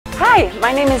Hi,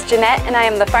 my name is Jeanette and I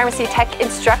am the Pharmacy Tech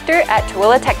Instructor at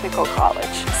Tooele Technical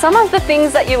College. Some of the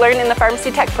things that you learn in the Pharmacy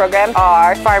Tech program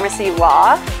are pharmacy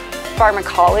law,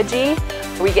 pharmacology,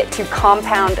 we get to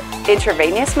compound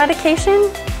intravenous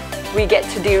medication, we get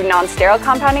to do non-sterile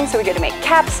compounding, so we get to make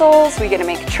capsules, we get to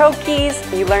make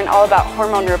troches. You learn all about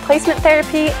hormone replacement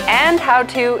therapy and how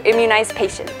to immunize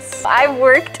patients. I've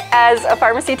worked as a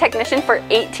pharmacy technician for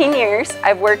 18 years.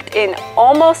 I've worked in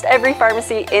almost every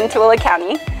pharmacy in Tooele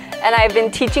County, and I've been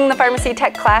teaching the pharmacy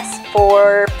tech class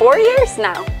for 4 years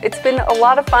now. It's been a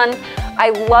lot of fun.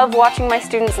 I love watching my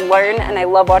students learn, and I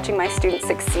love watching my students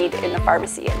succeed in the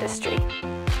pharmacy industry.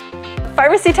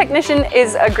 Pharmacy technician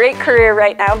is a great career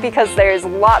right now because there's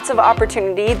lots of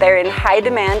opportunity. They're in high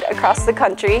demand across the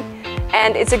country,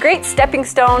 and it's a great stepping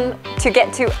stone to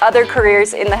get to other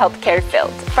careers in the healthcare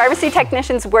field. Pharmacy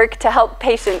technicians work to help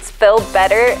patients feel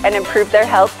better and improve their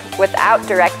health without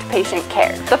direct patient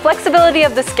care. The flexibility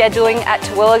of the scheduling at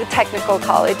Tooele Technical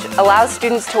College allows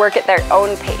students to work at their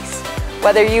own pace.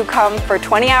 Whether you come for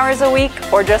 20 hours a week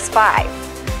or just 5,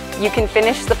 you can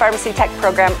finish the pharmacy tech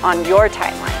program on your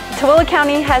timeline. Tooele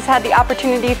County has had the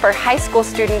opportunity for high school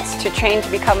students to train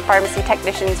to become pharmacy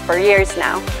technicians for years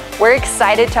now. We're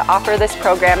excited to offer this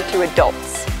program to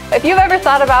adults. If you've ever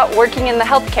thought about working in the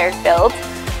healthcare field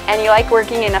and you like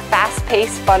working in a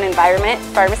fast-paced, fun environment,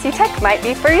 pharmacy tech might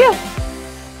be for you.